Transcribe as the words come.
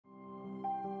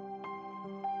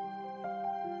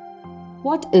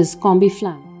What is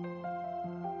Combiflam?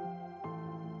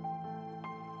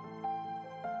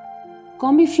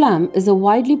 Combiflam is a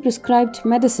widely prescribed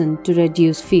medicine to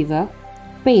reduce fever,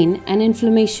 pain and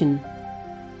inflammation.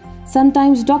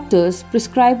 Sometimes doctors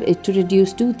prescribe it to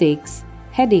reduce toothaches,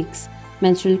 headaches,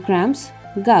 menstrual cramps,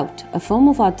 gout, a form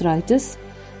of arthritis,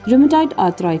 rheumatoid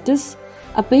arthritis,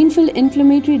 a painful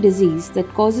inflammatory disease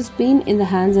that causes pain in the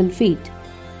hands and feet,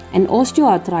 and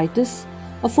osteoarthritis,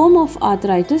 a form of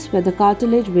arthritis where the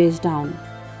cartilage wears down,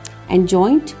 and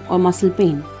joint or muscle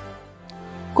pain.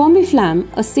 Combiflam,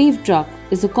 a safe drug,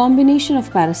 is a combination of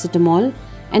paracetamol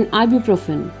and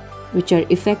ibuprofen, which are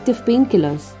effective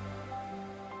painkillers.